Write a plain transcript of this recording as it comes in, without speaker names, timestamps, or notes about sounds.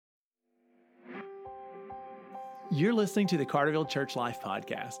You're listening to the Carterville Church Life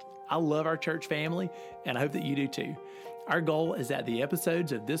Podcast. I love our church family, and I hope that you do too. Our goal is that the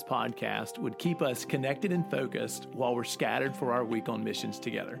episodes of this podcast would keep us connected and focused while we're scattered for our week on missions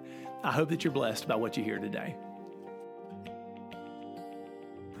together. I hope that you're blessed by what you hear today.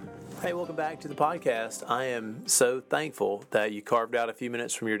 Hey, welcome back to the podcast. I am so thankful that you carved out a few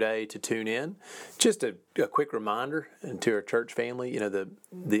minutes from your day to tune in. Just a quick reminder and to our church family,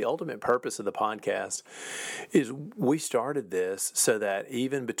 the ultimate purpose of the podcast is we started this so that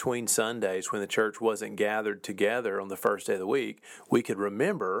even between Sundays when the church wasn't gathered together on the first day of the week, we could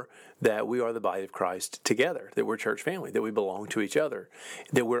remember that we are the body of Christ together, that we're church family, that we belong to each other,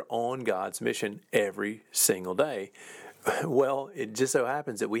 that we're on God's mission every single day. Well, it just so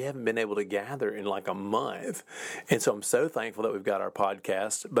happens that we haven't been able to gather in like a month. And so I'm so thankful that we've got our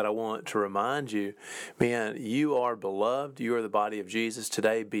podcast. But I want to remind you, man, you are beloved. You are the body of Jesus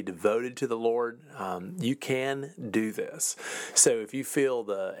today. Be devoted to the Lord. You can do this. So if you feel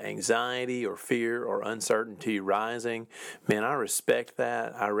the anxiety or fear or uncertainty rising, man, I respect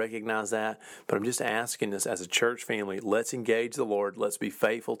that. I recognize that. But I'm just asking us as a church family, let's engage the Lord. Let's be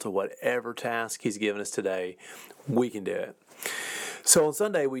faithful to whatever task He's given us today. We can do it. So on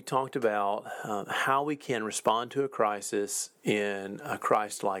Sunday, we talked about how we can respond to a crisis in a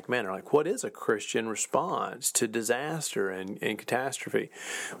Christ-like manner. Like, what is a Christian response to disaster and catastrophe?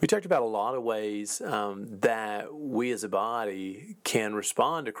 We talked about a lot of ways that we as a body can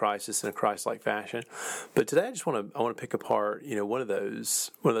respond to crisis in a Christ-like fashion. But today, I want to pick apart, one of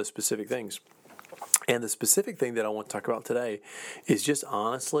those specific things. And the specific thing that I want to talk about today is just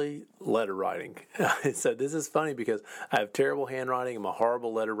honestly letter writing. So this is funny because I have terrible handwriting. I'm a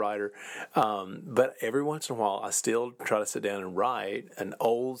horrible letter writer. But every once in a while, I still try to sit down and write an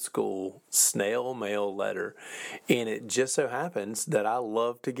old school snail mail letter. And it just so happens that I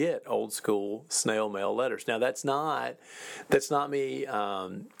love to get old school snail mail letters. Now, that's not me,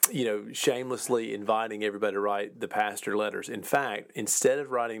 shamelessly inviting everybody to write the pastor letters. In fact, instead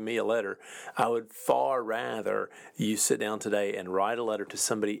of writing me a letter, I would far rather you sit down today and write a letter to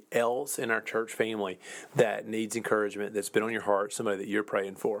somebody else in our church family that needs encouragement, that's been on your heart, somebody that you're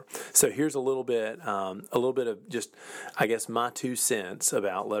praying for. So here's a little bit of just, I guess, my 2 cents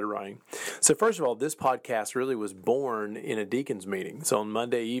about letter writing. So first of all, this podcast really was born in a deacons meeting. So on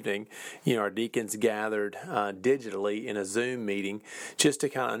Monday evening, our deacons gathered digitally in a Zoom meeting just to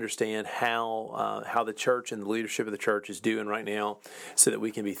kind of understand how the church and the leadership of the church is doing right now, so that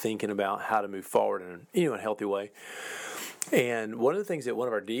we can be thinking about how to move forward in a healthy way. And one of the things that one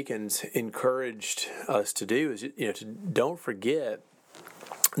of our deacons encouraged us to do is, to don't forget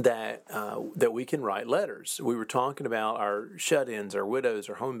that we can write letters. We were talking about our shut-ins, our widows,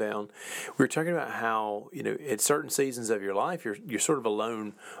 our homebound. We were talking about how, at certain seasons of your life, you're sort of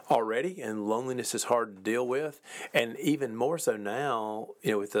alone already, and loneliness is hard to deal with. And even more so now,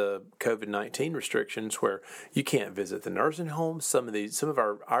 with the COVID-19 restrictions, where you can't visit the nursing homes. Some of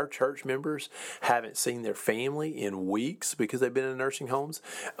our church members haven't seen their family in weeks because they've been in nursing homes.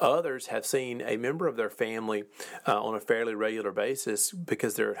 Others have seen a member of their family on a fairly regular basis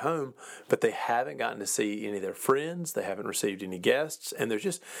because they're at home, but they haven't gotten to see any of their friends. They haven't received any guests, and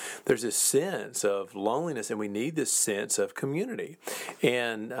there's this sense of loneliness, and we need this sense of community.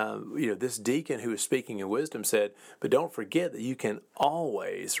 And this deacon who was speaking in wisdom said, but don't forget that you can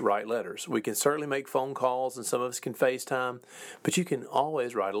always write letters. We can certainly make phone calls, and some of us can FaceTime, but you can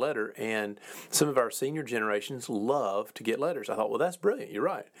always write a letter. And some of our senior generations love to get letters. I thought, well, that's brilliant. You're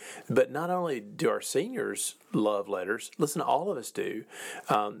right. But not only do our seniors love letters, listen, all of us do.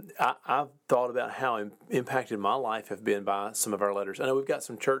 I've thought about how impacted my life have been by some of our letters. I know we've got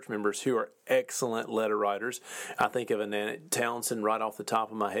some church members who are excellent letter writers. I think of Annette Townsend right off the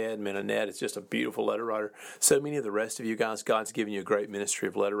top of my head. Man, Annette is just a beautiful letter writer. So many of the rest of you guys, God's given you a great ministry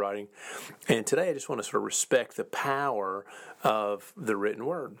of letter writing. And today I just want to sort of respect the power of the written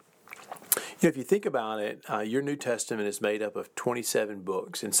word. If you think about it, your New Testament is made up of 27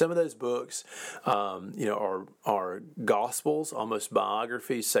 books, and some of those books, are gospels, almost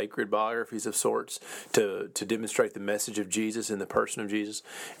biographies, sacred biographies of sorts, to demonstrate the message of Jesus and the person of Jesus.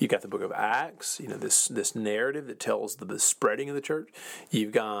 You've got the book of Acts, this narrative that tells the spreading of the church.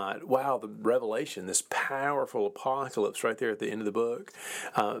 You've got, the Revelation, this powerful apocalypse right there at the end of the book.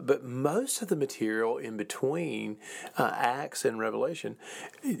 But most of the material in between Acts and Revelation,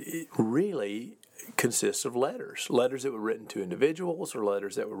 it really consists of letters that were written to individuals, or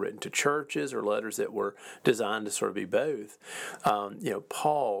letters that were written to churches, or letters that were designed to sort of be both.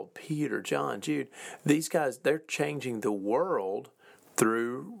 Paul, Peter, John, Jude, these guys, they're changing the world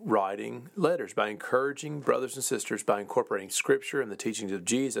through writing letters, by encouraging brothers and sisters, by incorporating Scripture and the teachings of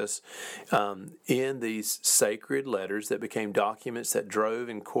Jesus in these sacred letters that became documents that drove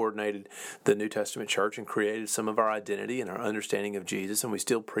and coordinated the New Testament church and created some of our identity and our understanding of Jesus, and we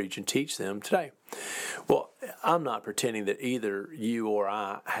still preach and teach them today. Well, I'm not pretending that either you or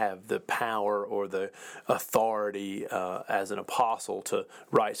I have the power or the authority as an apostle to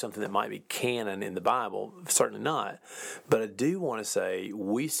write something that might be canon in the Bible. Certainly not. But I do want to say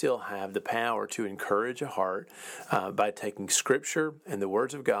we still have the power to encourage a heart by taking Scripture and the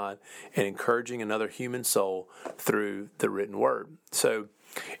words of God and encouraging another human soul through the written word. So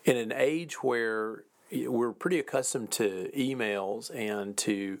in an age where we're pretty accustomed to emails and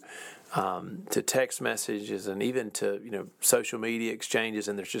to text messages and even to social media exchanges,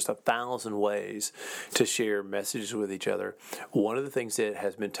 and there's just 1,000 ways to share messages with each other. One of the things that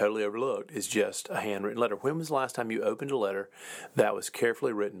has been totally overlooked is just a handwritten letter. When was the last time you opened a letter that was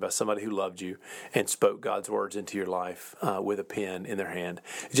carefully written by somebody who loved you and spoke God's words into your life with a pen in their hand?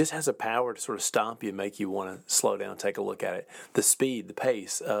 It just has a power to sort of stomp you and make you want to slow down, take a look at it. The speed, the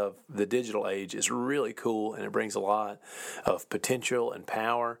pace of the digital age is really cool, and it brings a lot of potential and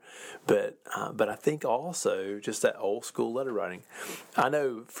power. But I think also just that old school letter writing. I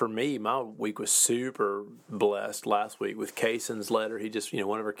know for me, my week was super blessed last week with Kaysen's letter. He just,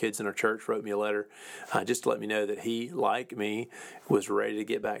 one of our kids in our church wrote me a letter just to let me know that he, like me, was ready to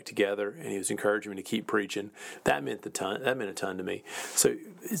get back together, and he was encouraging me to keep preaching. That meant a ton to me. So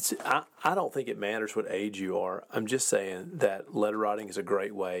I don't think it matters what age you are. I'm just saying that letter writing is a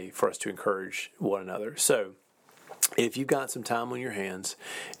great way for us to encourage one another. So if you've got some time on your hands,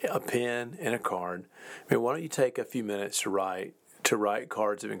 a pen and a card, why don't you take a few minutes to write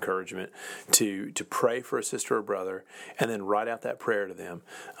cards of encouragement, to pray for a sister or brother, and then write out that prayer to them.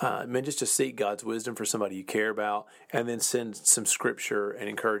 Just to seek God's wisdom for somebody you care about, and then send some Scripture and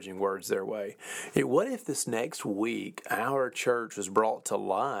encouraging words their way. What if this next week our church was brought to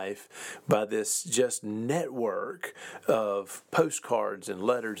life by this just network of postcards and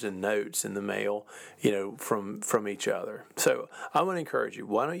letters and notes in the mail, from each other? So I want to encourage you,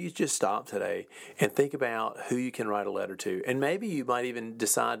 why don't you just stop today and think about who you can write a letter to, and maybe you might even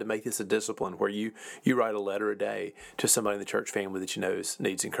decide to make this a discipline where you write a letter a day to somebody in the church family that you know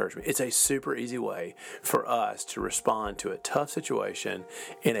needs encouragement. It's a super easy way for us to respond to a tough situation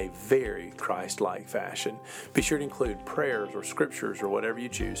in a very Christ-like fashion. Be sure to include prayers or scriptures or whatever you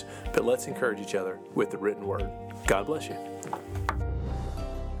choose, but let's encourage each other with the written word. God bless you.